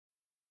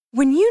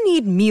When you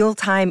need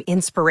mealtime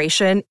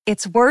inspiration,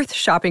 it's worth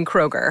shopping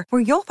Kroger,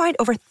 where you'll find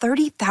over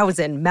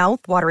 30,000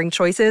 mouth-watering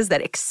choices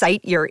that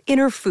excite your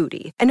inner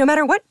foodie. And no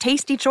matter what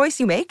tasty choice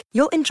you make,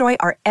 you'll enjoy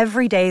our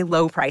everyday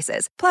low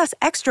prices, plus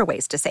extra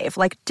ways to save,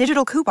 like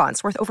digital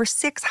coupons worth over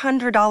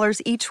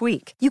 $600 each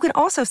week. You can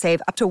also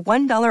save up to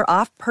 $1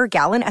 off per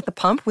gallon at the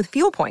pump with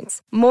fuel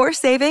points. More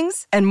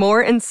savings and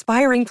more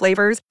inspiring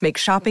flavors make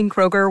shopping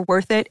Kroger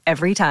worth it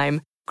every time.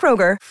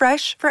 Kroger,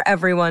 fresh for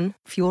everyone.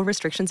 Fuel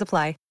restrictions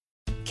apply.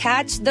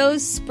 Catch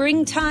those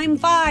springtime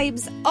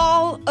vibes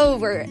all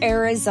over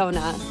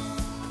Arizona.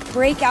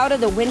 Break out of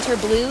the winter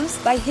blues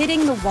by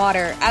hitting the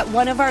water at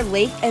one of our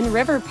lake and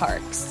river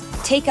parks.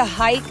 Take a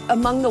hike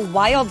among the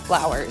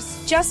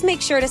wildflowers. Just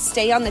make sure to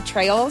stay on the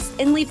trails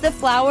and leave the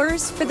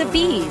flowers for the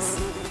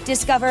bees.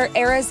 Discover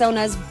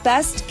Arizona's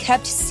best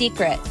kept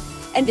secret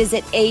and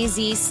visit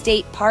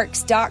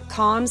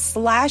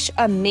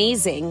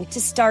azstateparks.com/amazing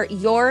to start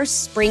your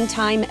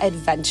springtime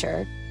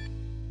adventure.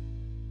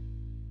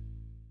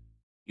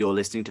 You're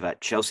listening to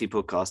that Chelsea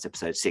podcast,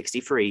 episode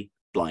 63,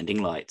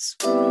 Blinding Lights.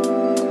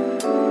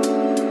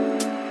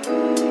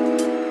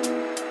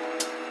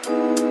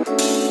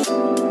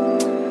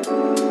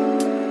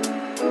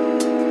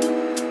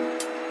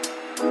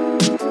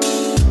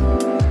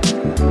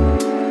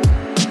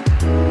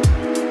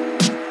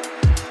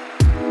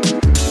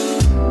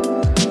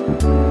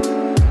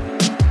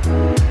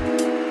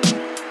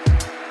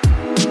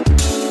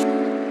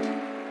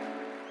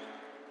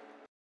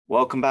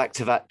 Welcome back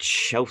to that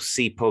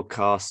Chelsea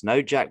podcast.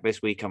 No Jack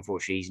this week,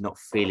 unfortunately. He's not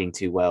feeling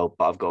too well,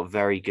 but I've got a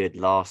very good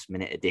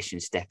last-minute addition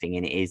stepping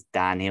in. It is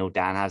Dan Hill.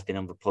 Dan has been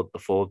on the pod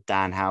before.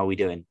 Dan, how are we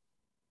doing?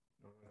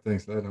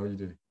 Thanks, lad. How are you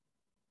doing?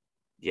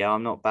 Yeah,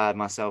 I'm not bad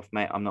myself,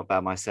 mate. I'm not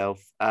bad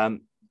myself.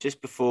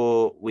 Just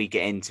before we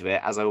get into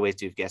it, as I always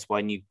do with guests,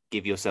 why don't you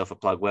give yourself a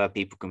plug where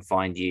people can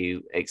find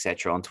you,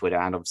 etc., on Twitter,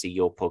 and obviously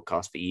your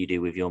podcast that you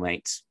do with your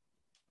mates?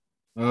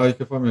 You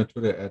can find me on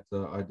Twitter at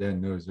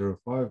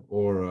iDanKnow05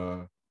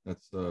 or...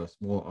 that's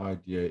small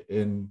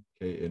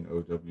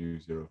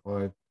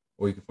IDANKNOW05.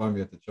 Or you can find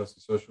me at the Chelsea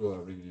Social. I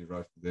regularly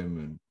write for them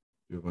and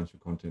do a bunch of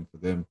content for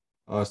them.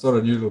 I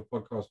started a new little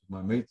podcast with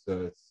my mates.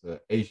 It's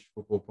Aish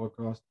Football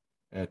Podcast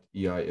at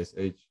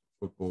EISH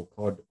Football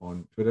Pod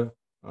on Twitter.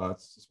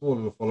 It's a small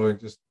little following,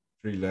 just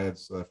three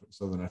lads,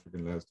 Southern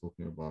African lads,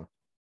 talking about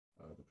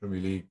the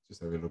Premier League, just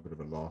having a little bit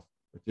of a laugh.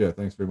 But yeah,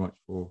 thanks very much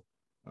for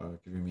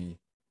giving me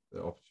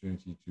the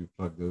opportunity to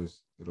plug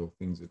those little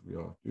things that we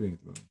are doing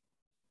at the moment.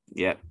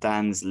 Yeah,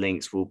 Dan's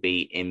links will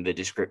be in the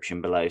description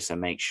below, so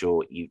make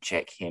sure you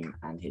check him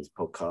and his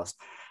podcast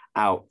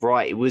out.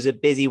 Right, it was a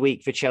busy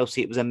week for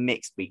Chelsea. It was a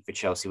mixed week for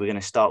Chelsea. We're going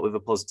to start with the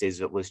positives.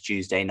 That was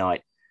Tuesday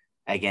night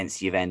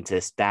against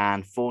Juventus.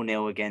 Dan,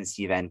 4-0 against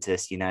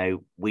Juventus. You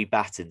know, we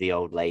battered the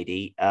old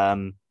lady.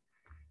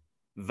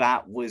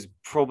 That was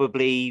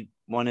probably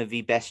one of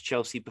the best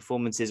Chelsea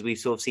performances we've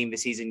sort of seen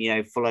this season, you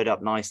know, followed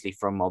up nicely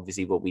from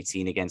obviously what we'd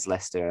seen against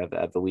Leicester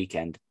over the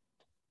weekend.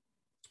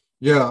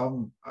 Yeah,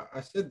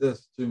 I said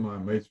this to my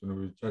mates when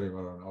we were chatting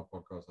about it on our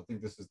podcast. I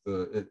think this is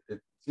it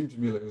seemed to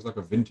me like it was like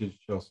a vintage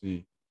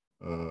Chelsea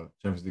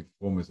Champions League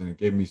performance, and it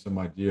gave me some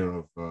idea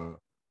of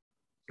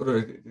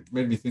it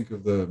made me think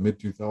of the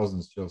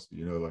mid-2000s Chelsea,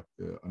 you know, like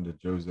under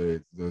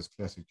Jose, those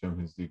classic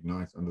Champions League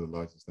nights under the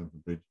lights of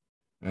Stamford Bridge.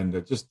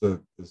 And just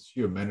the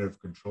sheer manner of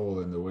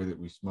control and the way that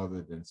we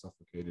smothered and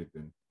suffocated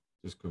and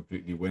just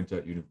completely went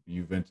at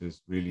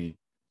Juventus really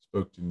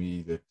spoke to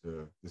me that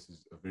this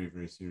is a very,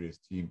 very serious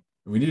team.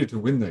 And we needed to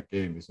win that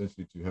game,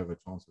 essentially, to have a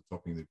chance of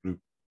topping the group.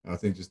 And I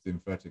think just the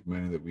emphatic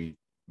manner that we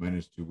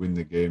managed to win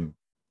the game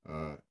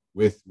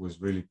with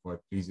was really quite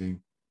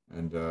pleasing.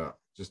 And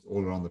just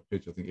all around the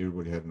pitch, I think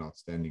everybody had an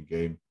outstanding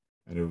game.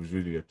 And it was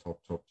really a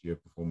top tier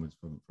performance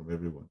from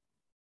everyone.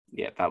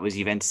 Yeah, that was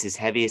Juventus'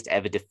 heaviest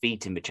ever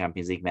defeat in the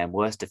Champions League, man.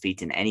 Worst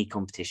defeat in any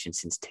competition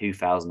since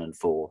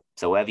 2004.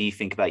 So whatever you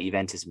think about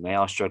Juventus, and they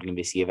are struggling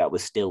this year, that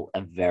was still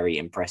a very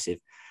impressive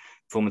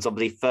performance.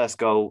 Obviously, first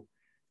goal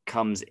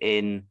comes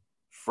in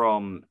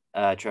from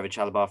Trevor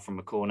Chalobah from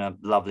a corner.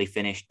 Lovely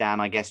finish. Dan,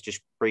 I guess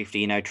just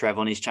briefly, you know, Trev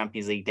on his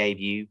Champions League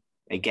debut.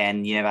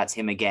 Again, you know, that's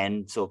him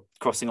again, sort of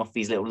crossing off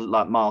these little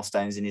like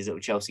milestones in his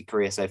little Chelsea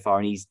career so far.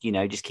 And he's, you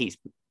know, just keeps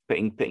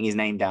putting his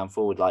name down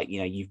forward like, you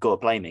know, you've got to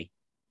play me.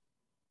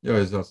 Yeah,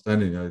 he's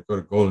outstanding. He got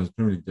a goal in his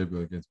Premier League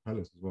debut against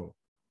Palace as well,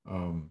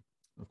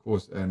 of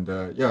course. And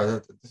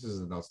this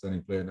is an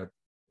outstanding player. And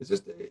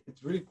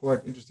it's really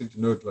quite interesting to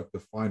note like the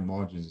fine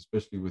margins,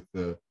 especially with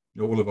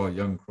all of our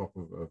young crop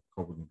of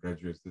Cobham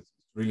graduates. It's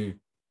really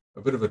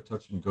a bit of a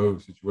touch and go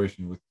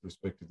situation with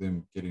respect to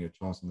them getting a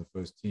chance in the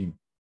first team.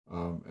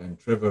 And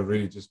Trevor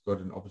really just got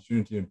an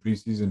opportunity in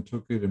preseason,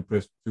 took it,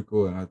 impressed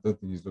Tuchel, and I don't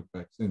think he's looked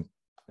back since.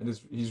 And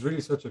he's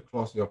really such a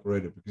classy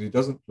operator because he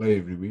doesn't play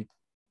every week,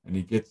 and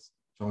he gets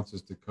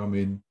chances to come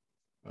in.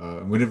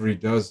 And whenever he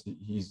does,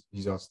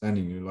 he's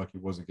outstanding. You know, like he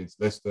was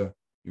against Leicester,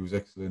 he was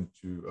excellent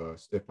to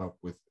step up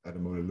with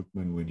Ademola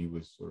Lookman when he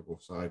was sort of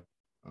offside.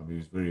 He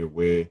was very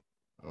aware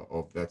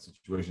of that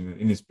situation. An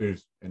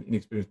inexperienced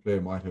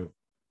player might have,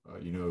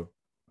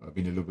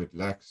 been a little bit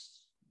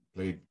lax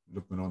played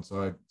Lookman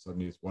onside.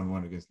 Suddenly it's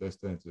 1-1 against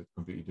Leicester. It's a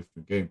completely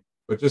different game.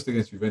 But just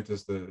against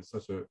Juventus,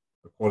 such a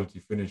quality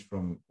finish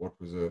from what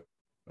was a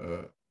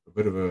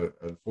bit of a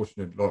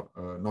unfortunate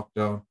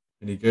knockdown.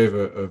 And he gave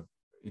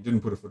he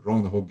didn't put a foot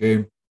wrong the whole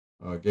game.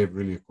 Gave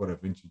really quite a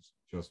vintage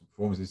Chelsea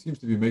performance. He seems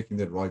to be making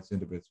that right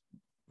centre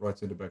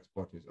back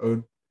spot his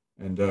own.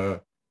 And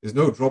there's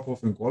no drop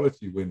off in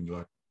quality when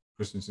like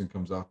Christensen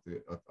comes out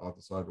the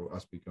side or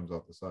Aspie comes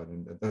out the side.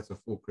 And that's a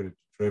full credit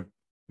to Trev,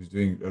 who's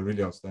doing a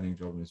really outstanding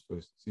job in his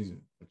first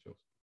season at Chelsea.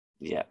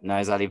 Yeah, no,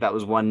 exactly. That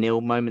was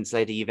 1-0. Moments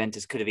later,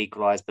 Juventus could have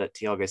equalised, but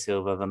Thiago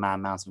Silva, the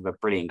man mountain, with a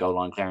brilliant goal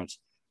line clearance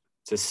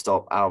to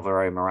stop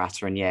Alvaro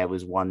Morata. And yeah, it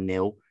was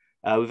 1-0.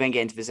 We then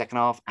get into the second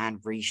half, and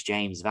Reece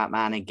James, that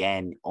man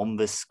again on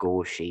the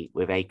score sheet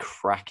with a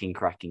cracking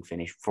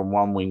finish from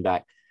one wing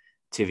back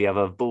to the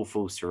other. Ball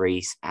falls to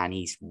Reece, and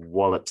he's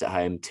wallops at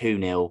home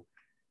 2-0.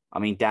 I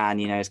mean, Dan,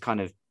 it's kind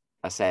of,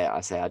 I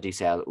do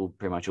say it all,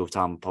 pretty much all the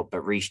time,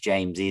 but Reece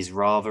James is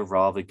rather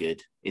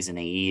good, isn't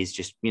he? He is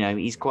just,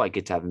 he's quite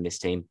good to have in this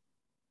team.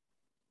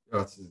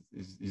 Yeah,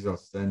 he's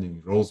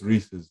outstanding. Rolls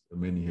Reece, as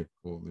many have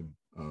called him.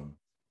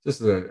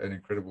 Just an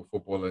incredible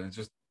footballer, and it's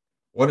just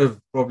one of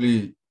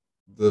probably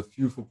the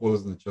few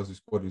footballers in the Chelsea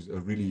squad who's a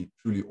really,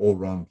 truly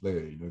all-round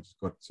player. Just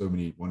got so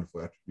many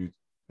wonderful attributes,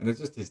 and it's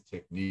just his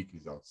technique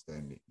is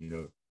outstanding.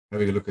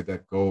 Having a look at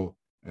that goal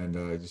and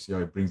just see how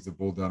he brings the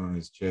ball down on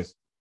his chest,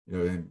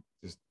 and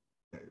just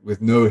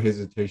with no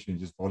hesitation, he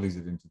just volleys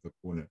it into the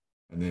corner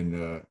and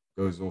then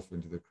goes off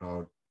into the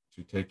crowd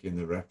to take in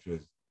the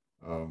raptures.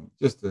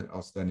 Just an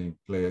outstanding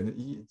player, and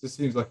it just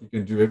seems like he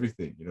can do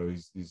everything.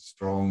 He's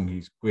strong,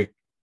 he's quick,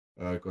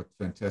 got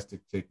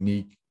fantastic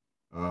technique.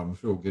 I'm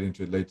sure we'll get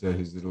into it later.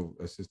 His little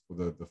assist for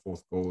the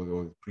fourth goal,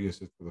 or the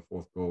pre-assist for the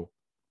fourth goal.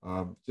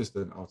 Just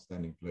an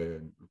outstanding player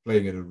and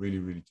playing at a really,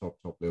 really top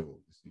level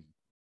this season.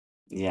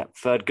 Yeah,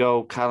 third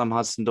goal, Callum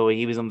Hudson-Odoi.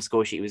 He was on the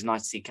score sheet. It was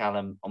nice to see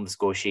Callum on the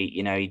score sheet.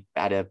 He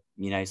had a,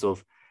 sort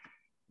of,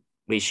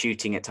 his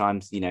shooting at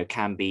times,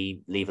 can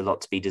leave a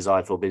lot to be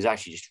desired for, but it was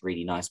actually just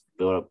really nice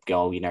build-up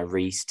goal.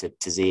 Reece to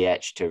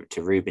Ziyech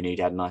to Ruben, who'd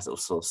had a nice little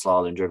sort of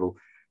slalom dribble,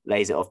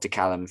 lays it off to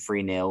Callum,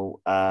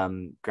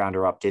 3-0.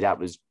 Grounder up did. That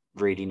was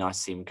really nice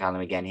to see him, Callum,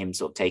 again, him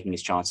sort of taking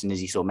his chance. And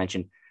as you sort of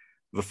mentioned,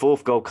 the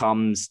fourth goal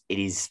comes, it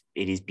is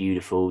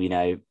beautiful.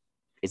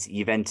 It's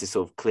Juventus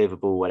sort of clear the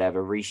ball,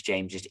 whatever. Reece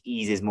James just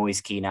eases Moise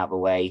Kean out of the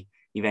way.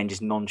 He then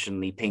just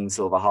nonchalantly pings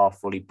sort of a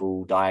half volley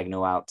ball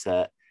diagonal out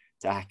to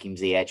Hakim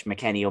Ziyech.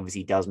 McKennie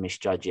obviously does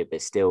misjudge it,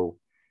 but still,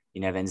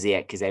 then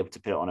Ziyech is able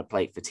to put it on a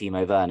plate for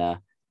Timo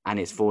Werner, and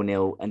it's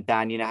 4-0. And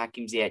Dan,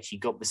 Hakim Ziyech, he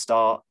got the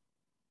start,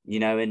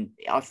 and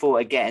I thought,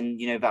 again,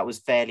 that was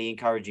fairly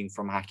encouraging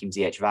from Hakim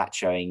Ziyech, that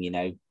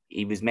showing,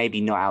 he was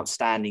maybe not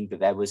outstanding, but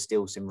there was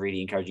still some really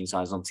encouraging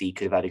signs. Obviously, he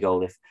could have had a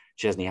goal if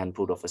Chesney hadn't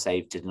pulled off a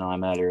save to deny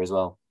him earlier as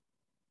well.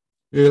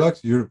 Yeah, he likes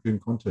the European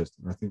contest,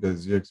 and I think that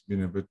Ziyech's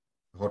been a bit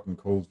hot and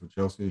cold for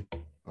Chelsea.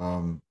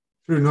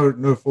 Through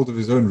no fault of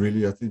his own,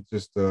 really. I think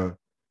just in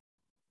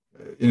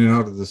and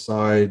out of the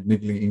side,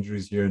 niggling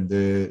injuries here and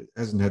there.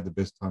 Hasn't had the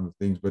best time of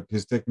things, but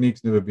his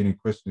technique's never been in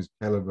question. His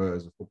caliber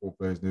as a football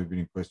player has never been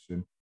in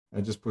question,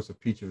 and just puts a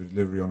peach of a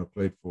delivery on a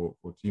plate for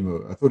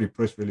Timo. I thought he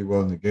pressed really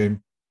well in the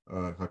game.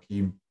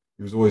 Hakim,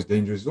 he was always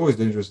dangerous. He's always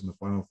dangerous in the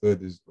final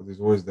third. There's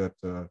always that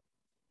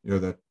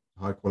that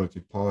high quality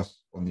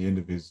pass on the end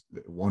of his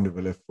wand of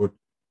a left foot.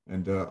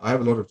 And I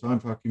have a lot of time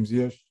for Hakim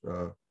Ziyech.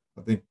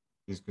 I think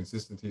his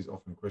consistency is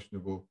often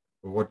questionable,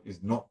 but what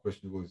is not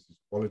questionable is his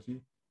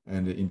quality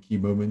and in key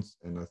moments.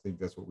 And I think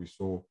that's what we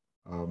saw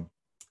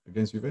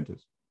against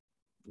Juventus.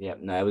 Yeah,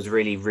 no, it was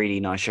really, really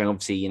nice showing.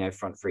 Obviously,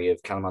 front three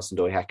of Callum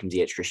Hudson-Odoi, Hakim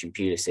Ziyech, Christian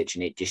Pulisic,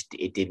 and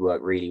it did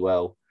work really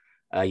well.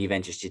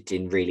 Juventus just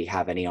didn't really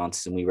have any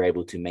answers, and we were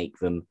able to make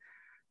them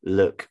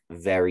look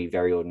very,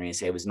 very ordinary.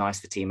 So it was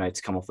nice for Timo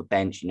to come off the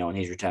bench, on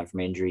his return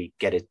from injury,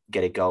 get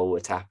a goal,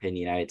 a tap in.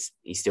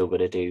 He's still got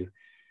to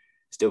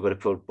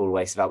pull the ball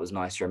away. So that was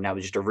nice for him. That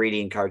was just a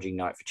really encouraging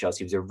night for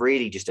Chelsea. It was a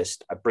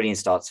brilliant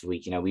start to the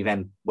week. We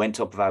then went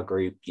top of our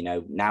group.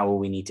 Now all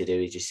we need to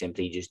do is just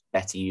simply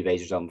better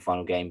Juve's result in the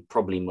final game.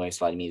 Probably most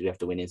likely means we have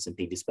to win in St.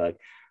 Petersburg,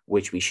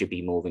 which we should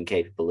be more than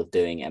capable of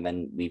doing. And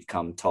then we've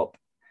come top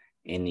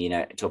in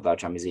top of our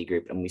Champions League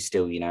group, and we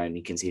still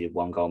only conceded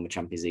 1 goal in the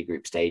Champions League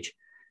group stage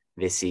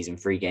this season.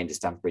 3 games at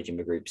Stamford Bridge in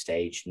the group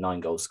stage,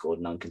 9 goals scored,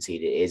 none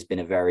conceded. It has been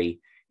a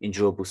very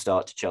enjoyable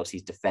start to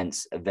Chelsea's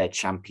defence of their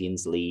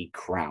Champions League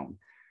crown.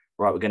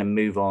 Right, we're going to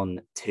move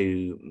on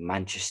to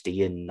Manchester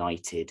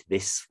United.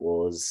 This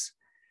was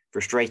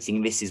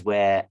frustrating. This is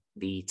where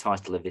the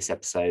title of this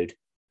episode,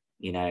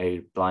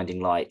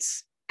 Blinding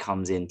Lights,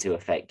 comes into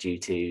effect due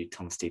to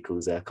Thomas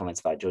Tuchel's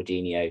comments about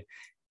Jorginho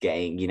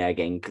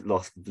getting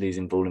lost,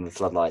 losing ball in the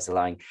floodlights,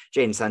 allowing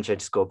Jadon Sancho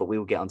to score. But we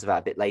will get onto that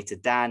a bit later.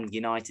 Dan,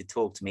 United,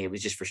 talk to me. It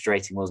was just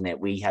frustrating, wasn't it?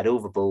 We had all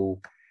the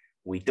ball,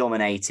 we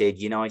dominated.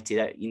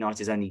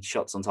 United's only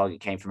shots on target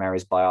came from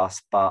errors by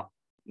us, but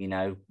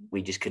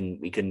we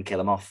couldn't kill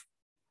them off.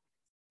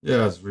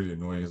 Yeah, it's really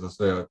annoying. As I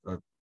say,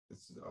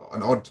 it's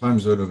an odd time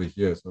zone over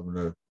here, so I'm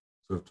going to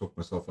sort of talk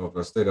myself out.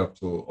 I stayed up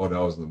till odd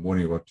hours in the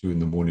morning, about 2 in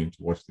the morning,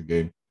 to watch the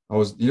game.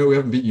 We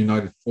haven't beaten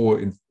United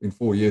in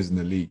 4 years in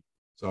the league.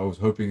 So I was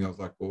hoping, I was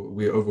like, well,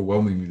 we're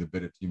overwhelmingly the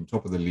better team,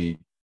 top of the league.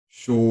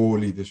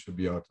 Surely this should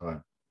be our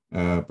time.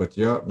 But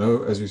yeah,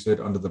 no, as you said,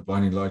 under the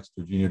blinding lights,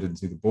 Jorginho didn't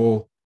see the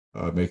ball,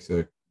 makes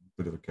a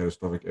bit of a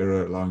catastrophic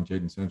error, allowing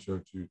Jadon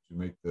Sancho to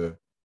make the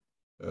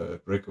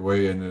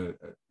breakaway and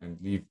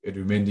leave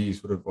Edu Mendy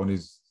sort of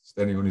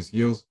standing on his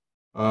heels.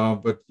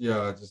 But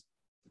yeah, just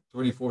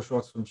 24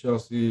 shots from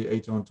Chelsea,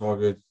 8 on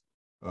target.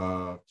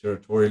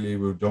 Territorially,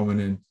 we were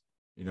dominant.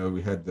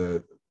 We had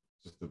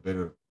just the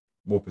better,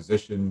 more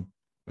possession,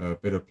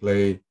 better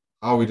play.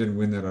 How we didn't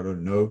win that, I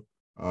don't know.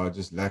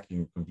 Just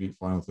lacking complete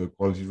final third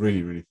quality.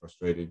 Really, really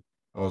frustrating.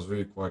 I was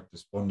really quite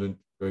despondent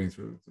going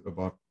through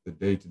about the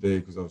day today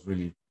because I was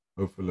really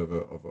hopeful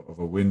of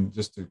a win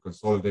just to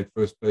consolidate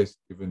first place,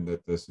 given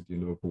that the City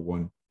and Liverpool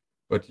won.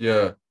 But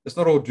yeah, it's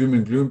not all doom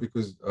and gloom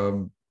because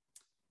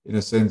in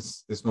a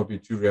sense, let's not be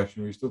too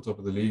reactionary. We're still top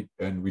of the league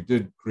and we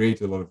did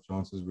create a lot of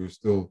chances. We were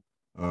still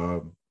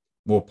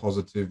more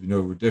positive.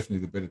 We're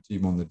definitely the better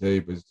team on the day,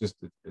 but it's just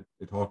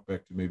it harked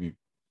back to maybe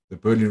the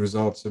Burnley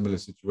result, similar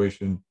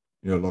situation.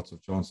 Lots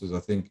of chances. I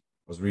think I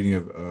was reading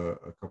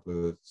a couple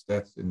of the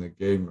stats in the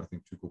game. I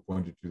think Tuchel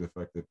pointed to the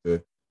fact that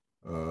the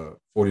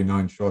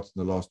 49 shots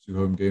in the last 2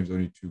 home games,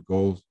 only 2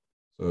 goals.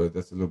 So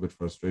that's a little bit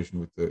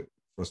frustrating with the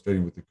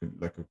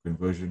lack of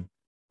conversion,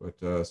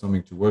 but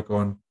something to work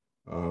on.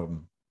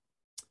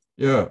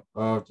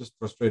 Just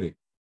frustrating.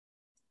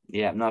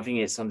 Yeah, no, I think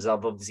it sums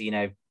up.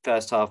 Obviously,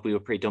 first half we were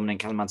pretty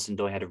dominant. Callum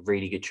Hudson-Odoi had a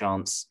really good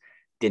chance,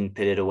 didn't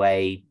put it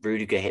away.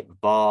 Rudiger hit the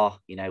bar.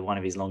 One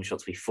of his long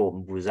shots. We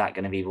thought, was that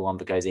going to be the one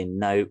that goes in?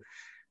 No.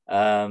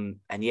 And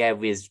yeah, it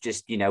was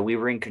just we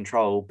were in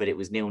control, but it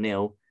was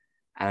 0-0.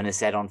 And I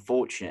said,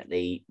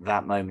 unfortunately,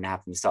 that moment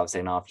happened to start the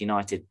second half.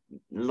 United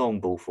long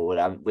ball forward.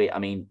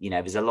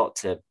 There's a lot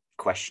to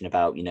question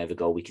about. The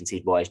goal we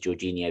conceded. Why is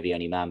Jorginho the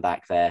only man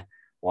back there?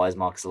 Why is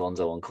Marcos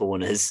Alonso on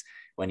corners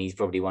when he's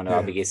probably one of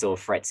our biggest sort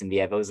of threats in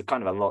the air? There was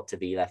kind of a lot to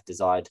be left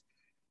desired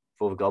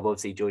for the goal. But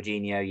obviously,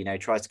 Jorginho,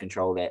 tries to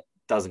control it,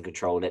 doesn't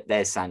control it.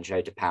 There's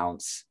Sancho to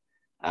pounce,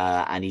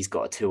 and he's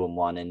got a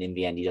 2-on-1. And in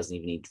the end, he doesn't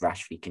even need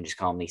Rashford. He can just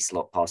calmly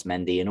slot past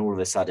Mendy. And all of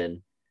a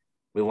sudden,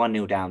 we're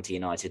 1-0 down to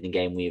United in a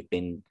game we've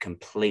been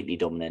completely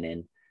dominant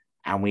in.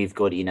 And we've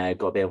got a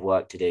bit of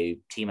work to do.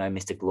 Timo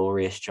missed a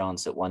glorious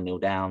chance at 1-0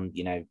 down.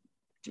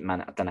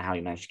 Man, I don't know how he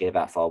managed to get it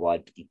that far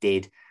wide, but he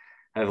did.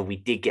 However, we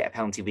did get a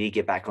penalty. We did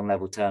get back on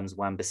level terms.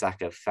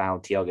 Wan-Bissaka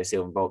fouled Thiago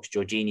Silva in box.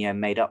 Jorginho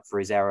made up for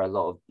his error. A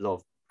lot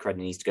of credit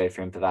needs to go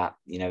for him for that.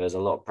 There's a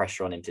lot of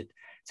pressure on him to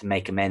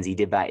make amends. He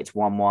did that. It's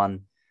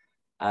 1-1.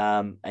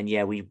 And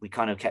yeah, we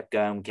kind of kept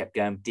going.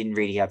 Didn't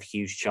really have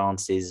huge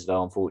chances,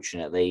 though,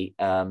 unfortunately.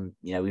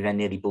 We then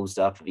nearly ballsed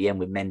up at the end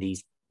with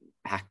Mendy's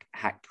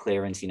hacked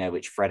clearance,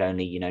 which Fred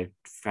only,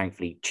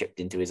 thankfully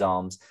chipped into his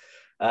arms.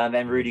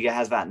 Then Rudiger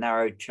has that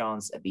narrow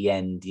chance at the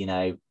end,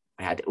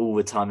 had all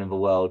the time in the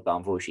world, but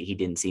unfortunately he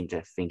didn't seem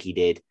to think he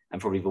did.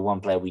 And probably the one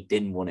player we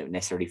didn't want it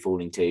necessarily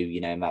falling to,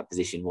 in that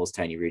position was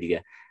Tony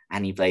Rudiger.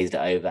 And he blazed it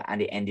over and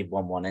it ended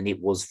 1-1 and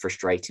it was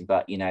frustrating.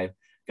 But, going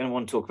to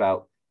want to talk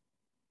about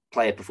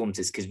player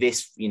performances because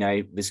this,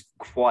 was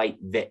quite,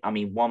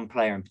 one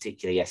player in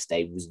particular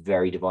yesterday was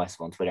very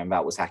divisive on Twitter, and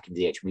that was Hakim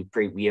Ziyech.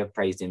 We have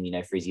praised him,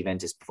 for his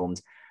Juventus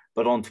performance.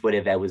 But on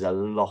Twitter, there was a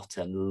lot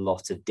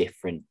of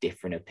different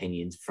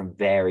opinions from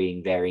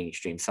varying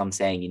extremes. Some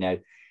saying,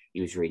 he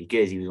was really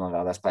good. He was one of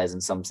our best players,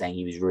 and some saying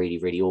he was really,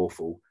 really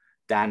awful.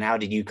 Dan, how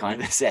did you kind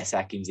of assess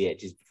Hakim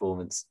Ziyech's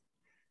performance?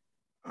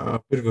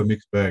 A bit of a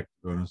mixed bag,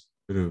 to be honest.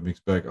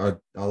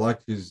 I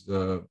liked his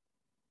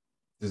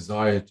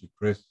desire to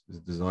press, his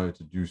desire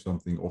to do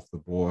something off the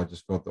ball. I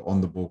just felt the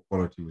on-the-ball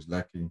quality was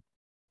lacking.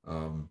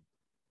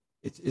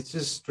 It's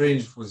just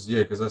strange for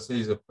Ziyech because I say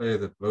he's a player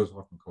that blows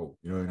hot and cold,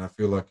 and I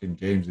feel like in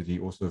games that he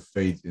also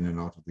fades in and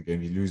out of the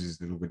game. He loses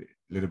a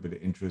little bit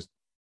of interest.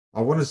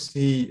 I want to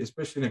see,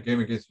 especially in a game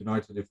against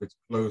United, if it's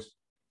close,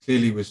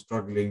 clearly we're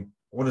struggling.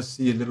 I want to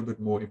see a little bit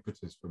more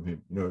impetus from him,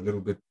 a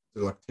little bit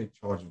to take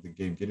charge of the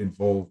game, get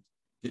involved,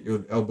 get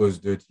your elbows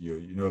dirty,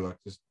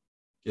 just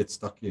get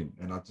stuck in.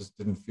 And I just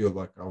didn't feel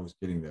like I was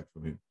getting that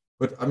from him.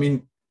 But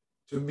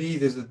to me,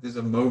 there's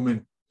a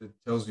moment that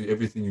tells you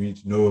everything you need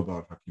to know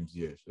about Hakim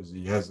Ziyech, as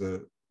he has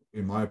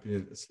in my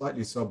opinion, a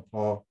slightly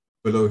subpar,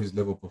 below his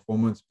level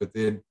performance, but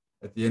then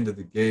at the end of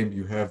the game,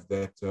 you have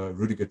that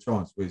Rudiger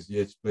chance where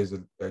Ziyech plays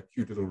a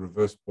cute little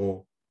reverse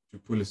ball to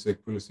Pulisic.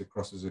 Pulisic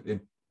crosses it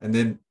in. And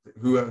then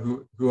who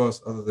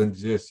else other than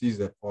Ziyech sees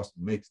that pass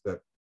and makes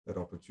that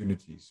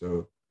opportunity?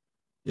 So,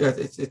 yeah,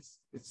 it's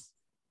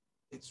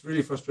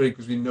really frustrating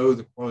because we know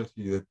the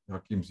quality that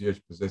Hakim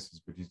Ziyech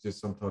possesses, but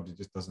sometimes he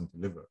just doesn't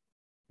deliver,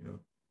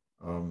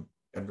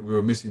 and we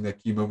were missing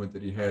that key moment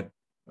that he had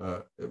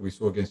that we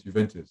saw against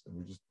Juventus.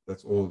 And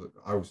that's all that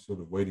I was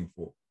sort of waiting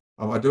for.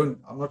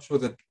 I'm not sure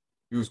that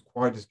he was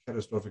quite as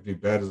catastrophically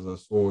bad as I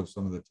saw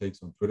some of the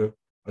takes on Twitter.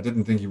 I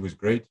didn't think he was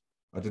great.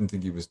 I didn't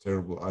think he was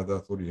terrible either. I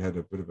thought he had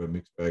a bit of a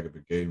mixed bag of a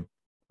game.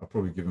 I'll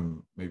probably give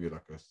him maybe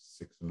like a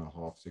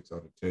 6.5, 6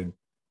 out of 10.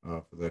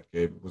 for that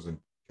game. It wasn't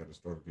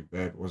catastrophically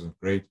bad. It wasn't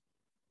great.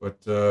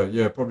 But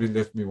probably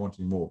left me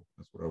wanting more.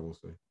 That's what I will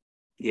say.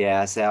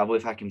 Yeah, so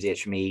with Hakim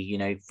Ziyech for me,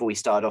 before he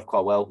started off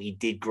quite well, he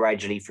did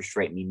gradually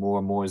frustrate me more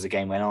and more as the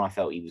game went on. I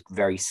felt he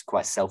was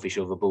quite selfish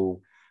over the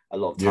ball. A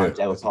lot of times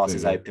there were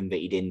passes open, but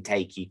he didn't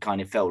take. He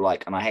kind of felt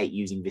like, and I hate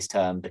using this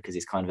term because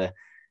it's kind of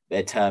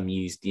a term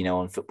used,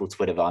 on football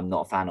Twitter that I'm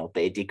not a fan of,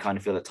 but it did kind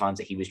of feel at times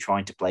that he was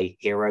trying to play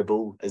hero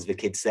ball, as the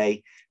kids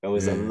say. There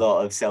was a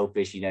lot of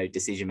selfish,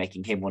 decision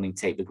making, him wanting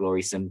to take the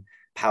glory, some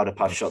powder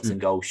puff shots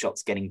and goal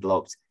shots getting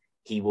blocked.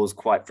 He was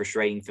quite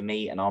frustrating for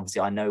me. And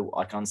obviously I know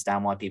I can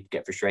understand why people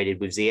get frustrated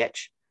with Ziyech.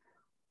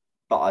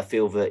 But I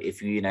feel that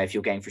if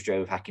you're getting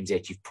frustrated with Hakim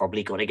Ziyech, you've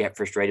probably got to get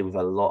frustrated with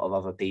a lot of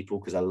other people,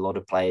 because a lot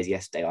of players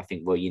yesterday, I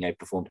think, were,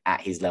 performed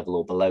at his level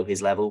or below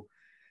his level.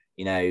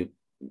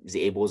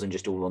 It wasn't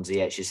just all on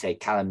Ziyech. Just say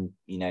Callum,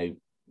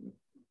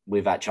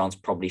 with that chance,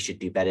 probably should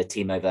do better.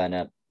 Timo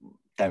Werner,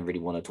 don't really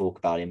want to talk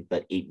about him,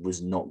 but it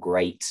was not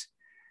great.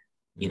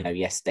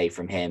 Yesterday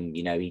from him,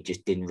 he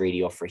just didn't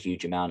really offer a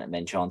huge amount, and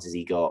then chances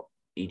he got,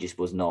 he just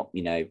was not,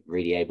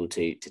 really able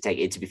to take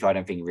it. To be fair, I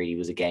don't think it really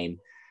was a game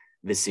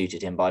that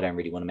suited him, but I don't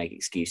really want to make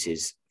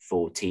excuses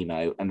for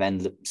Timo. And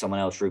then someone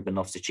else, Ruben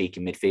Loftus-Cheek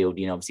in midfield,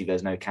 obviously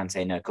there's no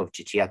Kante, no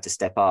Kovacic. He had to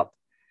step up.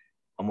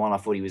 And while I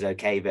thought he was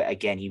okay, but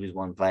again, he was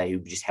one player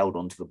who just held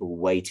on to the ball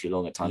way too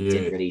long at times,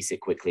 didn't release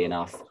it quickly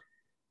enough.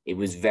 It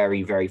was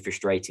very, very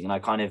frustrating. And I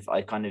kind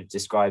of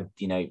described,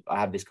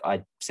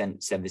 I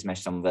sent this message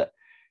to someone that,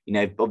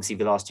 obviously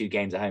the last two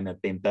games at home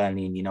have been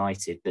Burnley and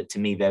United, but to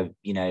me, they're,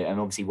 and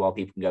obviously while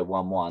people can go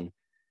 1-1,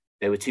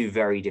 there were two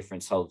very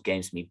different styles of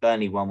games for me.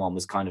 Burnley 1-1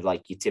 was kind of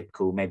like your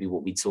typical, maybe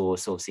what we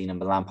sort of seen in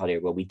the Lampard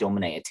era, where we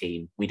dominate a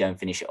team, we don't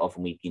finish it off,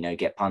 and we,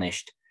 get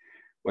punished.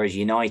 Whereas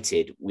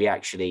United, we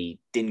actually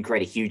didn't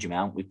create a huge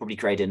amount. We probably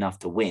created enough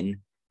to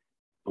win,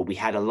 but we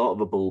had a lot of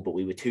the ball, but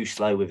we were too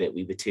slow with it.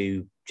 We were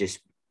too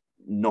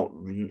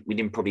we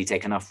didn't probably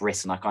take enough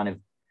risks. And I kind of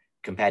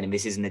compared him,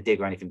 this isn't a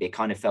dig or anything, but it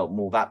kind of felt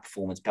more, that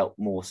performance felt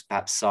more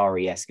perhaps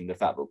Sarri-esque in the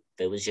fact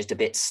that it was just a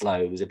bit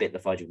slow. It was a bit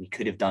lethargic. We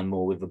could have done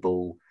more with the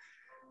ball.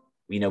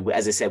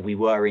 As I said, we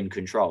were in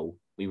control.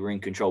 We were in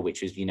control,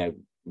 which was,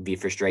 the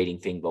frustrating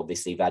thing. But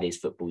obviously that is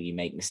football. You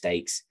make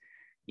mistakes,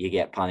 you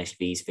get punished.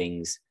 These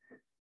things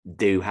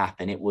do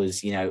happen. It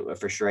was, a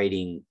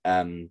frustrating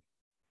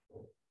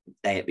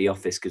day at the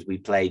office because we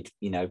played,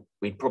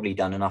 we'd probably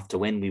done enough to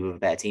win. We were a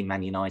better team.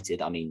 Man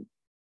United, I mean,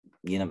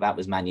 that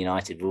was Man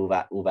United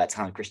with all that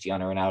talent.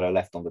 Cristiano Ronaldo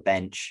left on the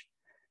bench,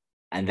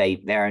 and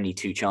their only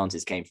two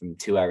chances came from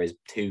two errors,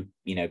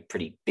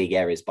 pretty big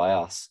errors by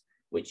us,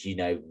 which,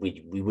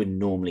 we wouldn't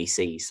normally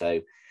see. So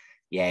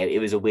yeah, it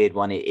was a weird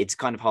one. It's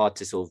kind of hard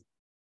to sort of,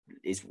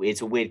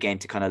 it's a weird game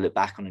to kind of look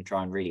back on and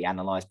try and really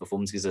analyze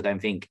performance, because I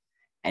don't think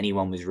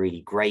anyone was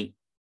really great.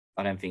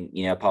 I don't think,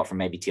 apart from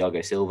maybe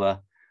Thiago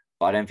Silva,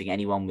 but I don't think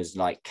anyone was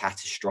like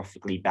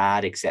catastrophically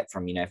bad, except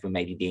from, if we're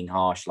maybe being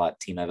harsh, like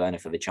Timo Werner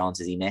for the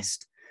chances he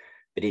missed.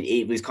 But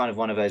it was kind of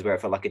one of those where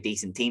it felt like a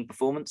decent team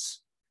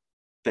performance,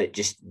 but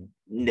just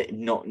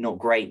not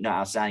great, not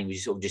outstanding. We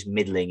just sort of just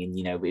middling, and,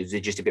 it was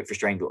just a bit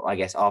frustrating. But I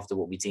guess after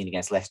what we'd seen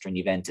against Leicester and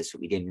Juventus,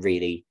 we didn't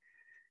really,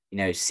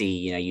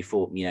 see, you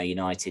thought,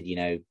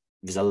 United,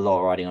 there's a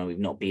lot riding on. We've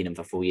not beaten them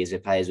for 4 years. The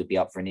players would be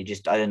up for it. And it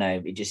just, I don't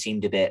know, it just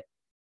seemed a bit,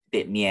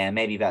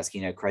 maybe that's,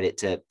 credit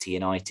to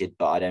United,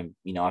 but I don't,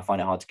 I find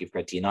it hard to give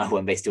credit to United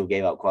when they still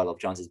gave up quite a lot of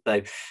chances.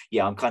 But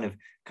yeah, I'm kind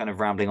of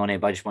rambling on it,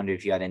 but I just wonder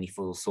if you had any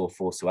full sort of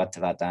force to add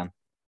to that, Dan.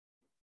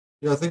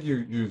 Yeah, I think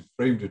you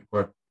framed it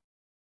quite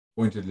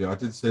pointedly. I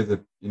did say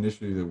that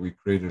initially that we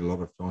created a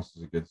lot of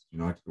chances against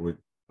United.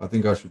 I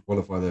think I should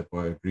qualify that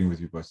by agreeing with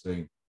you by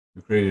saying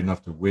we created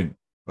enough to win.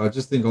 But I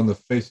just think on the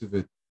face of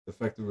it, the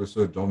fact that we were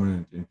so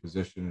dominant in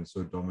possession and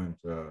so dominant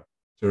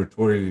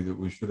territorially, that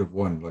we should have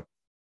won. Like,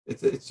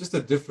 it's just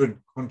a different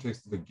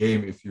context of the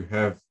game if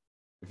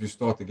you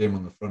start the game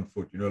on the front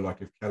foot.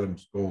 Like if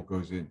Callum's goal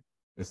goes in,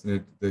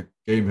 the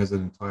game has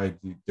an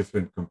entirely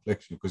different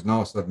complexion, because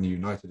now suddenly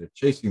United are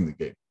chasing the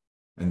game,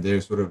 and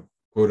their sort of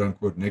quote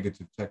unquote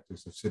negative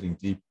tactics of sitting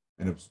deep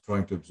and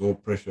trying to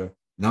absorb pressure,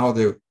 now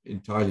they're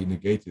entirely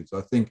negated. So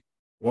I think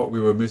what we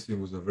were missing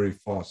was a very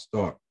fast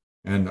start.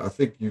 And I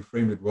think you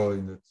framed it well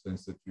in the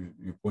sense that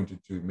you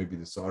pointed to maybe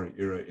the Sarri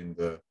era in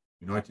the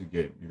United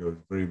game.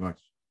 Very much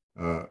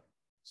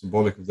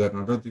symbolic of that.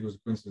 And I don't think it was a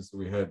coincidence that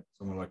we had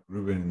someone like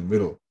Ruben in the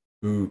middle,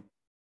 who,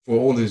 for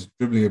all his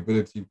dribbling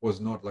ability,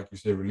 was not, like you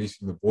say,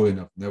 releasing the ball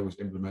enough. And that was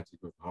emblematic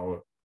of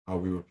how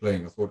we were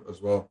playing. I thought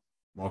as well,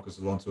 Marcos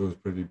Alonso was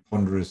pretty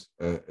ponderous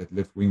at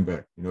left wing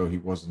back. He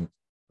wasn't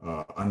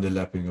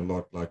underlapping a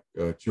lot like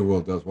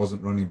Chilwell does,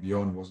 wasn't running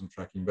beyond, wasn't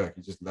tracking back.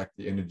 He just lacked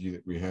the energy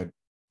that we had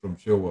from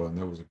Chilwell, and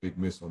that was a big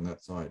miss on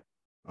that side.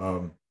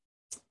 I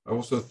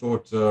also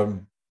thought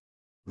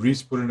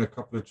Reece put in a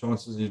couple of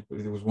chances.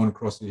 There was one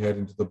cross he had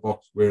into the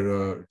box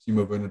where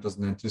Timo Werner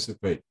doesn't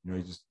anticipate.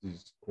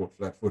 He's caught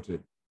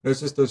flat-footed.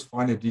 It's just those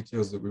finer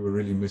details that we were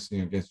really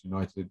missing against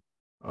United.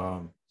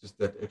 Just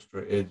that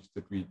extra edge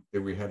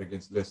that we had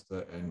against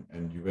Leicester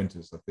and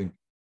Juventus. I think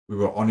we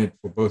were on it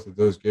for both of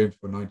those games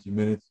for 90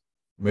 minutes.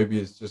 Maybe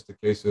it's just a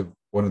case of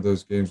one of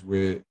those games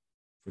where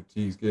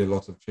fatigue's getting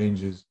lots of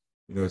changes.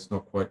 It's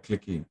not quite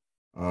clicking.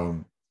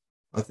 Um,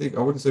 I think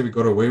I wouldn't say we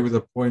got away with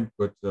a point,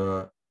 but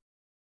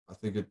I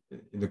think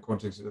in the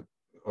context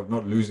of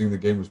not losing the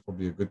game was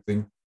probably a good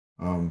thing.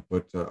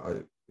 But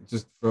I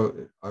just felt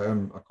I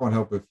can't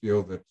help but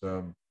feel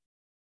that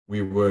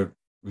we were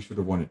we should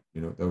have won it.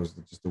 That was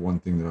just the one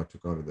thing that I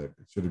took out of that.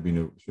 It should have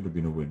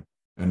been a win.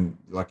 And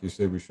like you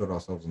said, we shot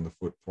ourselves in the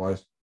foot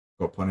twice.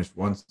 Got punished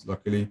once,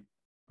 luckily,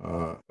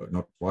 but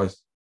not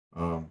twice.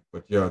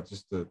 But yeah,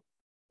 just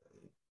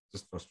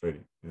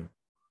frustrating.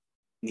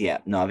 Yeah,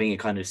 no, I think it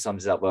kind of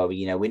sums it up well.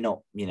 We're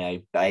not,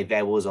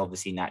 there was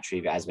obviously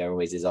naturally, as there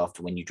always is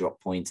after when you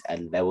drop points,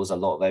 and there was a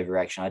lot of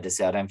overreaction. I just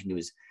say I don't think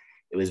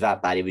it was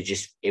that bad. It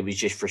was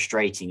just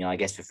frustrating. I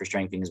guess the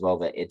frustrating thing as well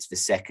that it's the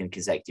second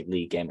consecutive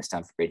league game at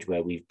Stamford Bridge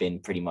where we've been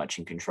pretty much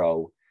in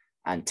control,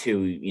 and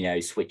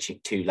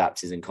switching two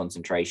lapses in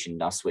concentration,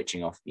 us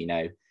switching off,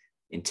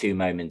 in two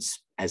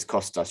moments has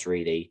cost us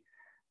really.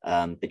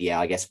 But yeah,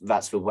 I guess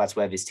that's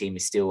where this team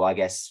is still, I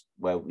guess,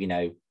 where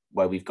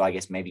we've got, I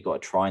guess, maybe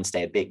got to try and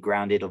stay a bit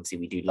grounded. Obviously,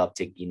 we do love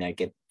to,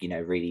 get,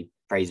 really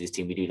praise this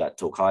team. We do like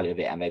to talk highly of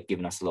it, and they've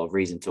given us a lot of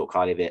reason to talk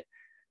highly of it.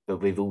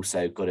 But we've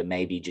also got to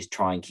maybe just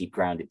try and keep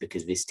grounded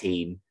because this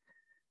team,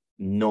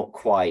 not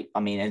quite,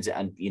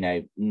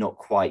 not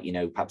quite,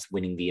 perhaps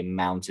winning the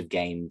amount of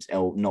games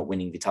or not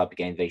winning the type of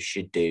games they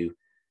should do,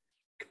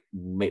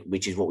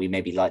 which is what we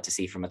maybe like to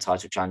see from a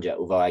title challenger.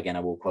 Although, again, I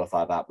will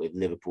qualify that with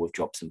Liverpool have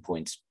dropped some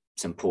points,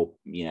 some poor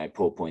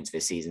points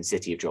this season.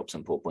 City have dropped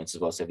some poor points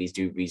as well. So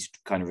these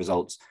kind of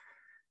results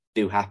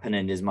do happen.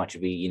 And as much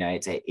as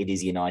it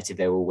is United,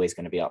 they're always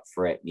going to be up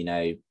for it.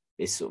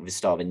 It's sort of the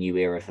start of a new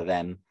era for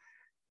them.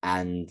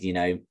 And,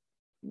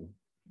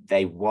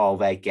 while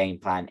their game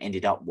plan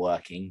ended up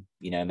working,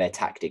 and their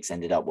tactics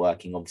ended up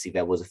working, obviously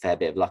there was a fair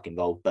bit of luck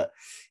involved, but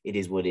it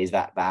is what it is.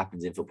 That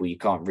happens in football. You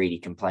can't really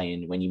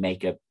complain when you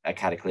make a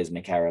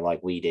cataclysmic error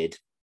like we did.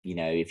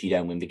 If you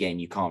don't win the game,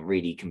 you can't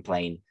really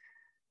complain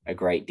a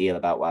great deal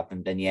about what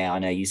happened. And yeah, I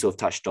know you sort of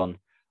touched on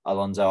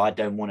Alonso. I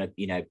don't want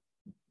to,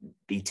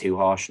 be too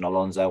harsh on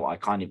Alonso. I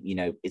kind of,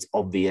 it's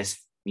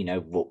obvious,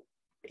 what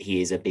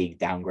he is a big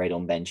downgrade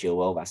on Ben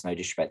Chilwell. That's no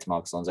disrespect to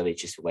Marcos Alonso.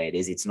 It's just the way it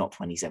is. It's not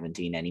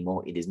 2017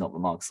 anymore. It is not the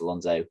Marcos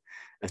Alonso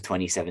of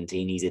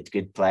 2017. He's a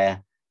good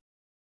player.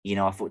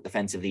 I thought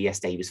defensively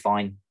yesterday he was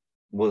fine.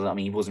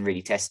 He wasn't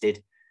really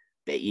tested,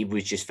 but he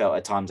was just felt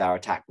at times our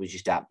attack was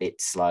just that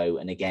bit slow.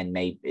 And again,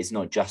 maybe it's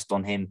not just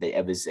on him, but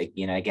it was,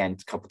 again,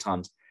 a couple of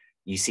times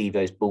you see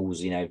those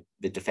balls, the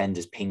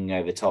defenders pinging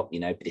over top,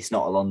 but it's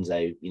not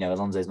Alonso.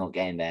 Alonso's not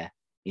getting there,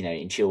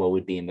 and Chilwell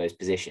would be in those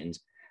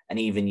positions. And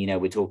even,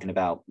 we're talking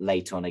about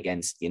late on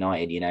against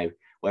United,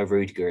 where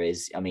Rudiger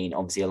is.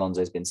 Obviously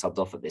Alonso's been subbed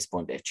off at this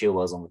point, but if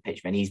Chilwell's on the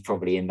pitch, then he's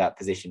probably in that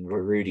position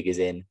where Rudiger's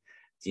in,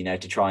 to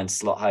try and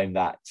slot home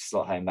that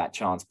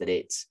chance. But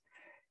it's,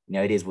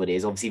 it is what it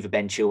is. Obviously the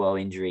Ben Chilwell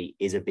injury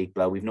is a big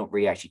blow. We've not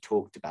really actually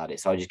talked about it.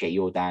 So I'll just get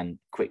your, Dan,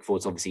 quick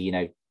thoughts.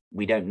 Obviously,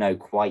 we don't know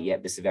quite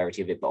yet the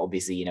severity of it, but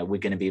obviously, we're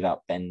going to be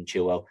about Ben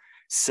Chilwell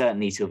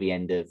certainly till the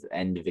end of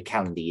the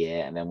calendar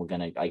year, and then we're going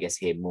to, I guess,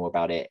 hear more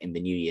about it in the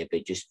new year.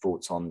 But just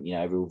thoughts on,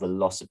 overall the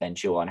loss of Ben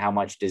Chilwell and how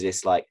much does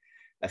this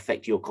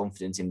affect your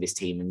confidence in this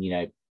team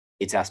and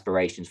its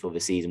aspirations for the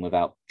season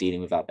without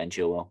Ben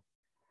Chilwell?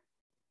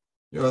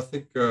 Yeah, I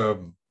think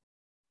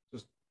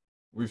just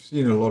we've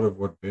seen a lot of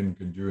what Ben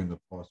can do in the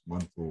past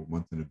month or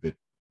month and a bit.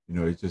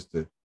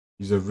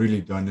 He's a really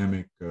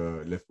dynamic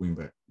left wing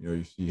back.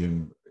 You see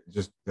him.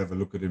 Just have a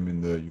look at him in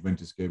the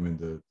Juventus game and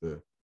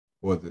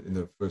in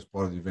the first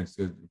part of the event,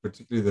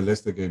 particularly the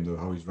Leicester game, though,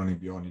 how he's running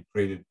beyond. He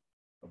created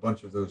a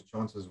bunch of those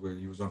chances where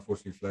he was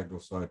unfortunately flagged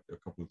offside a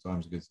couple of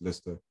times against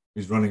Leicester.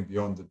 He's running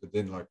beyond it, but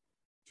then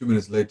 2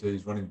 minutes later,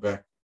 he's running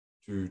back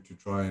to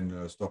try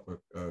and stop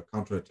a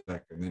counter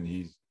attack, and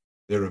then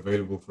they're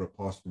available for a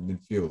pass from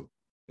midfield.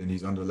 Then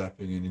he's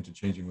underlapping and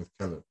interchanging with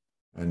Keller,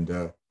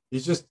 and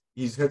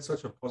he's had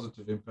such a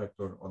positive impact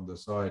on the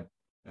side,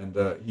 and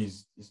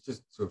he's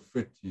just so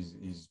fit. He's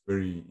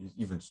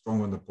even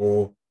strong on the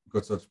ball. He's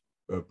got such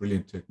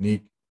brilliant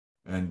technique,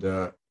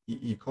 and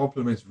he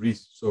complements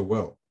Reece so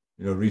well.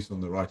 Reece on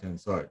the right hand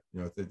side.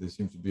 There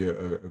seems to be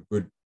a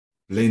good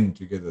blend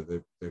together.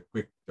 They're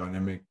quick,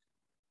 dynamic,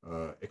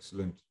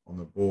 excellent on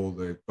the ball.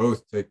 They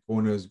both take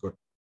corners. Got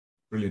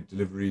brilliant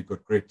delivery.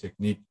 Got great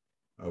technique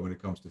when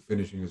it comes to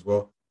finishing as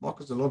well.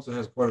 Marcos Alonso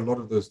has quite a lot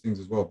of those things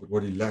as well, but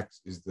what he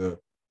lacks is the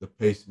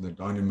pace and the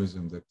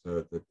dynamism that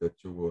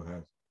Chilwell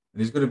has,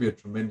 and he's going to be a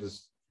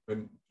tremendous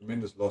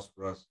loss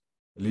for us,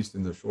 at least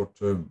in the short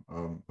term.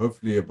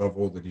 Hopefully, above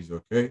all, that he's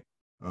okay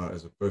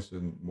as a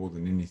person more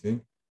than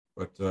anything.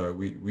 But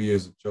we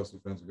as Chelsea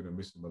fans are going to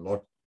miss him a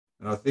lot,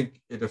 and I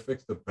think it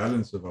affects the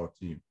balance of our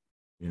team.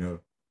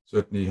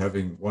 Certainly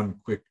having one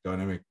quick,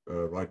 dynamic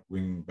right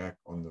wing back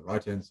on the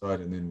right hand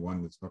side, and then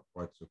one that's not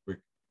quite so quick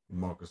in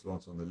Marcos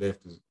Alonso on the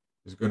left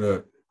is going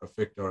to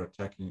affect our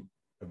attacking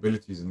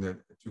abilities, and then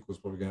Tuchel's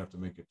probably going to have to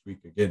make a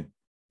tweak again.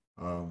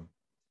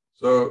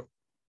 So,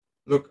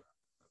 look,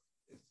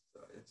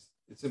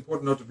 it's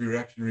important not to be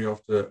reactionary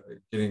after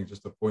getting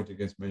just a point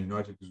against Man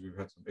United, because we've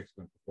had some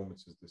excellent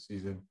performances this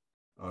season.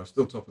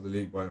 Still top of the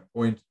league by a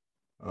point.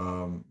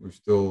 We've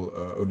still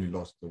only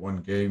lost the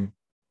one game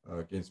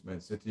against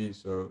Man City.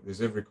 So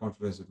there's every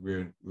confidence that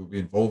we'll be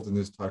involved in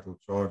this title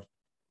charge.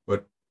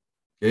 But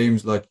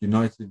games like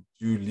United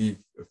do leave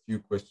a few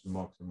question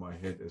marks in my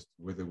head as to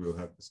whether we'll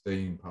have the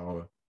staying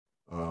power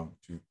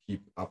to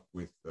keep up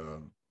with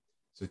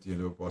City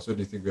and Liverpool. I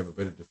certainly think we have a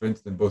better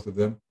defense than both of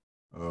them,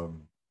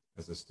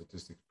 as the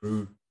statistics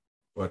prove.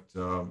 But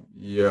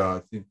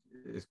I think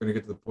it's going to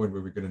get to the point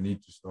where we're going to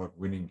need to start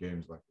winning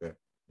games like that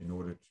in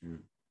order to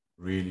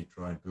really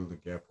try and build a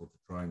gap or to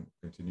try and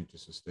continue to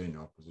sustain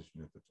our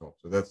position at the top.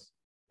 So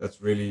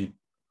that's really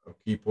a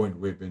key point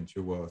where Ben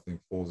Chilwell, I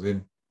think, falls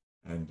in.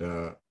 And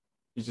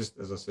he just,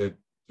 as I said,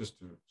 just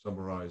to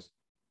summarize,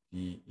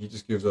 he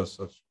just gives us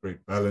such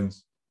great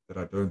balance that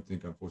I don't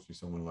think, unfortunately,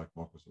 someone like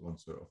Marcos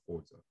Alonso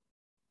affords us.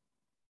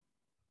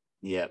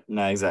 Yeah,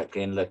 no,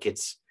 exactly. And look,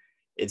 it's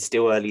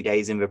still early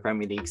days in the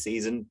Premier League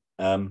season.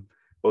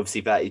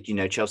 Obviously,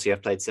 that Chelsea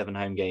have played 7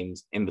 home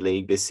games in the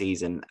league this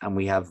season, and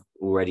we have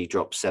already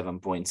dropped 7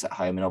 points at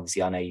home. And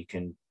obviously, I know you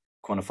can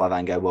quantify that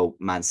and go, well,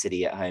 Man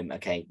City at home,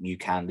 okay, you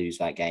can lose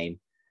that game,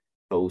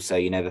 but also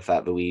the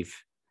fact that we've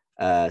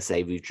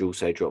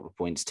also dropped the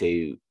points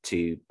to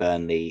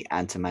Burnley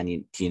and to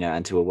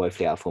and to a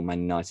woefully out of form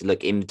Man United.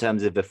 Look, in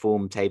terms of the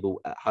form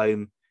table at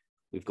home,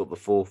 we've got the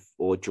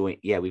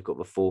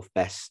fourth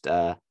best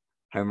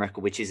home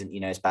record, which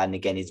isn't as bad. And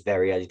again, it's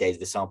very early days.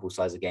 The sample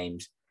size of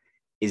games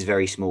is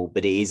very small,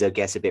 but it is, I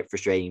guess, a bit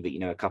frustrating. But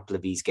a couple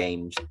of these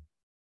games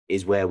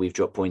is where we've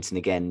dropped points. And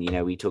again,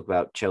 we talk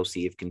about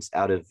Chelsea.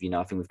 Out of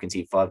I think we've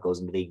conceded 5 goals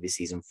in the league this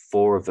season.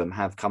 4 of them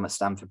have come at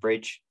Stamford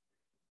Bridge.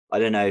 I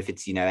don't know if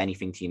it's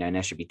anything to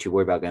necessarily be too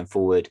worried about going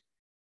forward,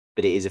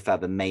 but it is a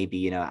fact that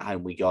maybe at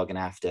home we are going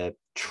to have to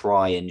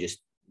try and just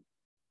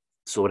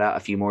sort out a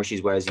few more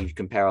issues. Whereas if you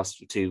compare us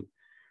to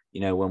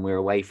when we're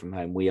away from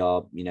home, we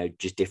are,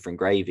 just different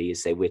gravy. You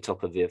say we're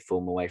top of the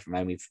form away from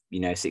home.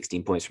 We've,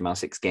 16 points from our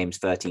 6 games,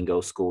 13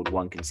 goals scored,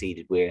 1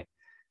 conceded. We're a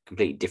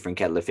completely different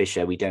kettle of fish.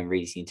 We don't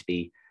really seem to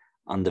be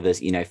under the,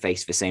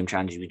 face the same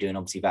challenges we do. And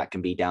obviously that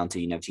can be down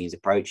to, teams'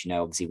 approach.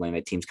 Obviously when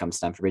the teams come to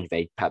Stamford Bridge,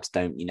 they perhaps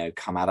don't,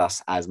 come at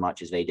us as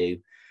much as they do.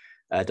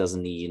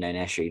 Doesn't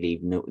necessarily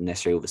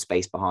leave all the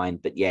space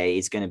behind. But yeah,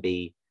 it's going to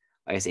be,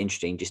 I guess,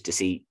 interesting just to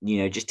see,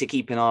 just to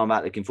keep an eye on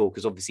that looking forward.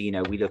 Because obviously,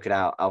 we look at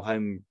our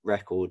home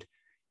record,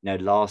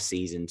 last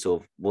season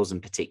sort of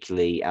wasn't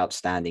particularly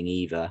outstanding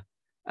either.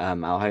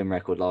 Our home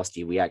record last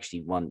year, we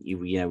actually won,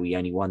 we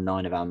only won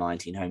 9 of our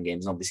 19 home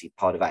games. And obviously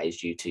part of that is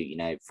due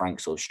to, Frank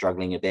sort of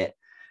struggling a bit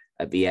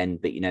at the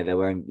end. But,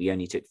 we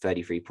only took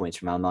 33 points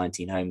from our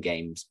 19 home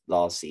games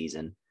last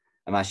season.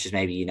 And that's just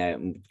maybe,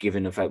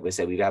 given the fact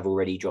we have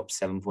already dropped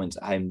 7 points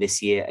at home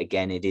this year.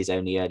 Again, it is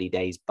only early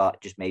days,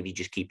 but just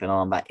keep an eye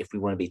on that. If we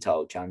want to be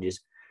title challengers,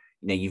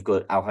 you've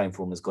got our home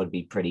form has got to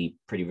be pretty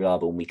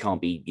reliable, and we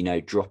can't be,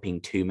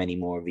 dropping too many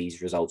more of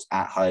these results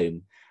at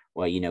home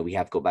where, we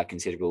have got that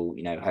considerable,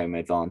 home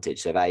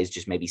advantage. So that is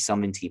just maybe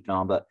something to keep an eye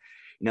on. But,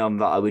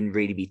 I wouldn't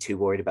really be too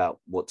worried about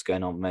what's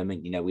going on at the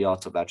moment. We are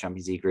top of our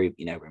Champions League group,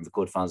 we're in the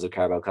quarterfinals of the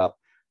Carabao Cup.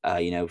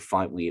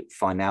 We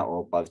find out,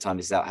 or by the time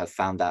this is out, have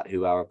found out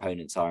who our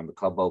opponents are in the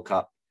Club World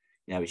Cup,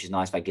 which is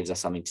nice. That gives us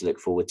something to look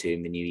forward to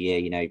in the new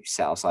year,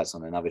 set our sights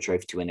on another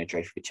trophy to win, a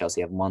trophy with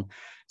Chelsea haven't won.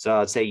 So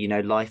I'd say,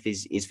 life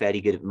is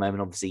fairly good at the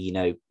moment. Obviously,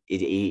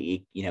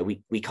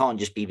 we can't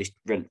just be this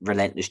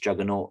relentless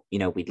juggernaut,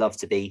 we'd love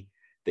to be,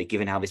 but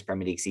given how this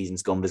Premier League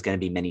season's gone, there's going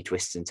to be many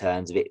twists and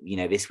turns of it.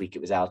 This week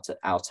it was our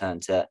turn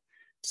to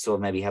sort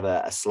of maybe have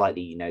a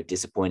slightly,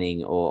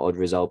 disappointing or odd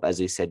result. As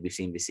we said, we've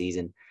seen this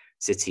season,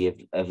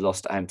 City have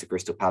lost at home to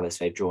Crystal Palace.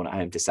 They've drawn at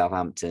home to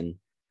Southampton.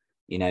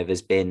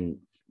 There's been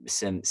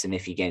some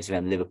iffy games for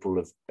them.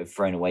 Liverpool have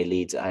thrown away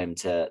leads at home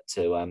to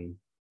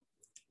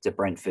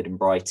Brentford and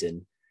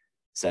Brighton.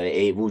 So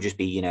it will just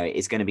be,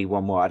 it's going to be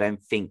one more. I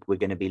don't think we're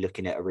going to be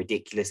looking at a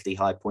ridiculously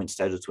high points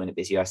total to win it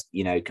this year,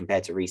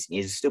 compared to recent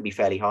years. It'll still be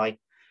fairly high,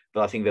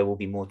 but I think there will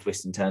be more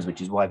twists and turns,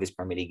 which is why this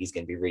Premier League is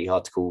going to be really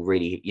hard to call,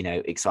 really,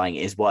 exciting.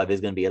 It is why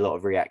there's going to be a lot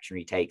of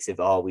reactionary takes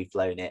of, we've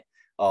blown it.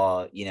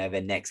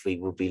 Then next week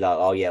we'll be like,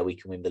 oh yeah, we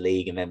can win the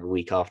league, and then the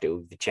week after it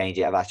will change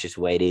it. That's just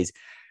the way it is.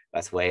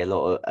 That's the way a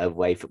lot of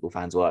way football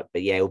fans work.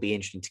 But yeah, it'll be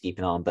interesting to keep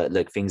an eye on. But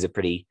look, things are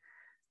pretty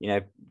good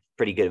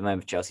at the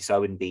moment for Chelsea, so I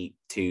wouldn't be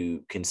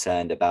too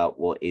concerned about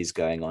what is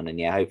going on. And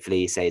yeah,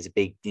 hopefully, say it's a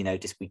big,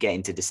 just we get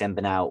into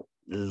December now,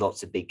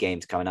 lots of big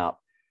games coming up.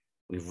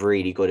 We've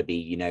really got to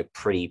be,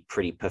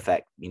 pretty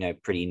perfect,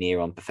 pretty near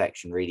on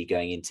perfection, really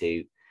going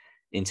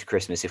into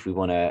Christmas if we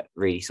want to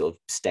really sort of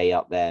stay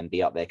up there and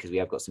be up there, because we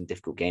have got some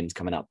difficult games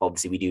coming up. But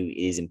obviously,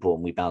 it is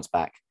important we bounce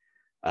back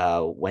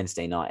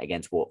Wednesday night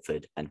against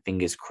Watford, and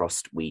fingers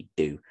crossed we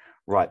do.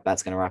 Right,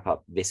 that's going to wrap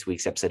up this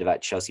week's episode of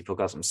that Chelsea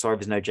podcast. I'm sorry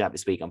there's no Jack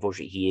this week.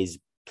 Unfortunately, he is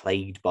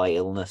plagued by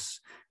illness.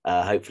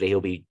 Hopefully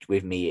he'll be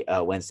with me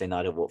Wednesday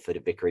night at Watford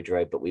at Vicarage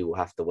Road, but we will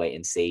have to wait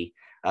and see.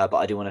 But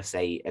I do want to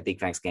say a big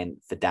thanks again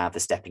for Dan for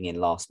stepping in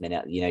last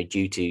minute.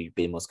 Due to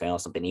being what's going on,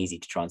 it's not been easy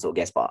to try and sort of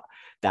guess, but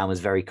Dan was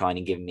very kind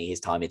in giving me his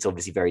time. It's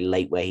obviously very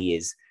late where he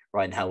is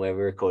right now where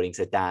we're recording.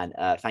 So Dan,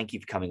 thank you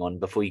for coming on.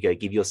 Before you go,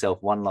 give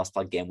yourself one last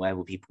plug again. Where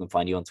will people can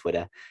find you on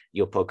Twitter,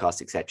 your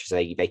podcast, etc., so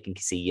they can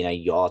see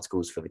your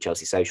articles for the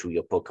Chelsea Social,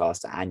 your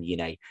podcast, and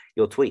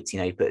your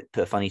tweets.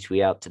 Put a funny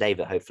tweet out today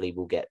that hopefully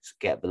will get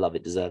the love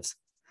it deserves.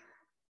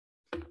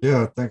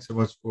 Yeah, thanks so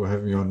much for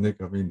having me on,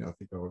 Nick. I mean, I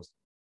think I was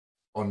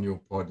on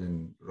your pod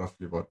in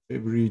roughly about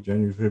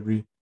January,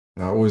 February.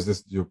 I always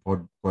listen to your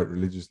pod quite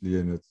religiously,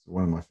 and it's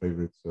one of my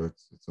favorites. So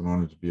it's an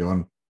honor to be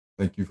on.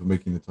 Thank you for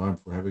making the time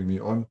for having me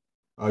on.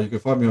 You can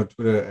find me on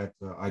Twitter at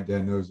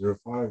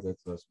idano05.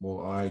 That's a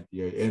small I,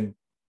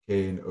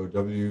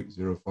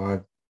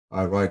 DANKNOW05.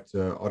 I write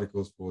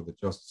articles for the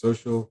Chelsea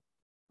Social,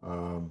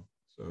 so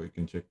you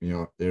can check me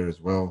out there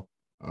as well.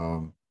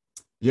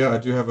 I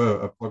do have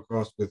a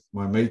podcast with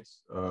my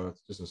mates.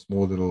 It's just a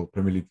small little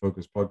Premier League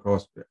focused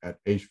podcast at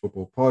H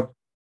Football Pod,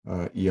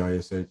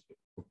 EISH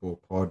Football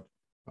Pod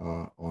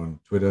on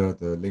Twitter.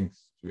 The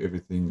links to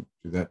everything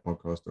to that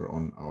podcast are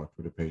on our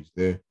Twitter page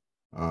there.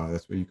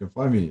 That's where you can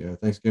find me.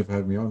 Thanks again for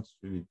having me on. It's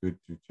really good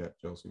to chat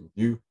Chelsea with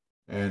you.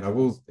 And I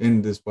will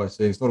end this by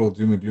saying it's not all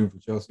doom and gloom for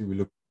Chelsea. We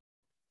look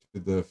to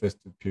the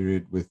festive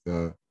period with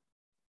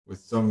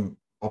some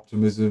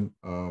optimism.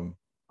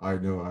 I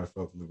know I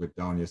felt a little bit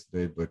down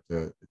yesterday, but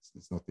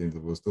it's not the end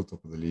of the world. Still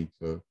top of the league,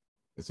 so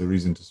it's a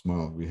reason to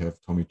smile. We have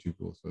Tommy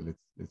Tuchel, so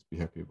let's be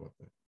happy about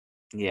that.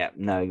 Yeah,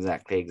 no,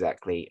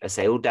 exactly. I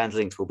say all Dan's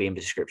links will be in the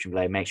description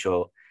below. Make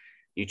sure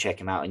you check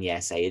him out. And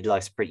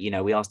life's pretty.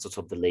 We are still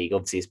top of the league.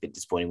 Obviously, it's a bit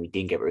disappointing. We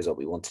didn't get the result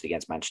we wanted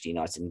against Manchester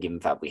United, and given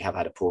the fact we have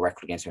had a poor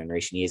record against them in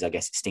recent years, I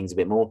guess it stings a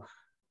bit more.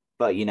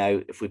 But,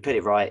 if we put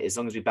it right, as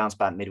long as we bounce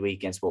back midweek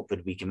against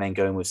Watford, we can then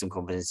go in with some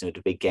confidence into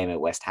the big game at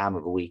West Ham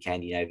at the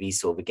weekend. These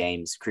sort of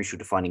games, crucial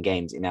defining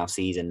games in our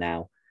season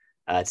now,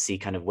 to see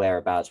kind of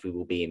whereabouts we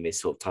will be in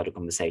this sort of title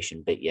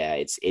conversation. But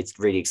it's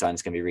really exciting.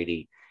 It's going to be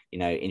really,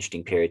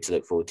 interesting period to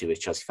look forward to as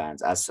Chelsea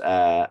fans. As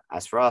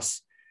for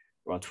us,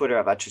 we're on Twitter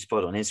at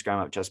ChelseaPod, on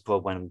Instagram at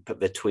ChelseaPod. When we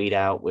put the tweet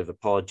out with a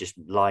pod, just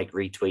like,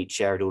 retweet,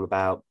 share it all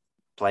about,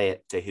 play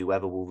it to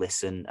whoever will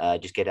listen.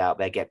 Just get it out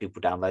there, get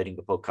people downloading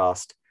the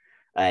podcast.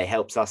 It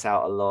helps us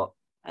out a lot.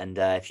 And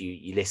if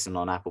you listen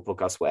on Apple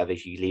Podcasts, whatever,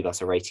 if you leave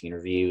us a rating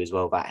and review as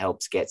well, that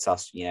helps, gets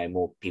us,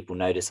 more people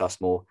notice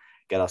us more,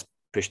 get us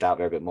pushed out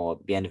there a bit more.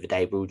 At the end of the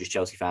day, we're all just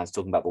Chelsea fans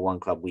talking about the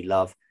one club we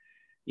love,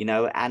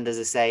 and as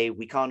I say,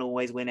 we can't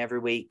always win every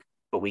week,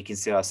 but we can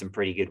still have some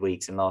pretty good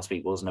weeks. And last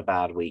week wasn't a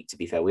bad week, to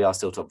be fair. We are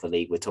still top of the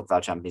league. We're top of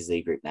our Champions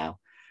League group now.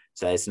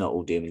 So it's not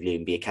all doom and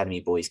gloom. The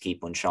Academy boys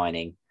keep on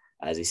shining.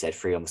 As we said,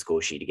 3 on the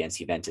score sheet against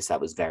Juventus. That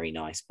was very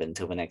nice. But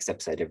until the next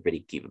episode, everybody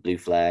keep the blue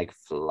flag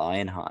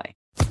flying high.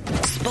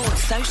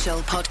 Sports Social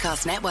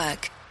Podcast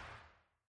Network.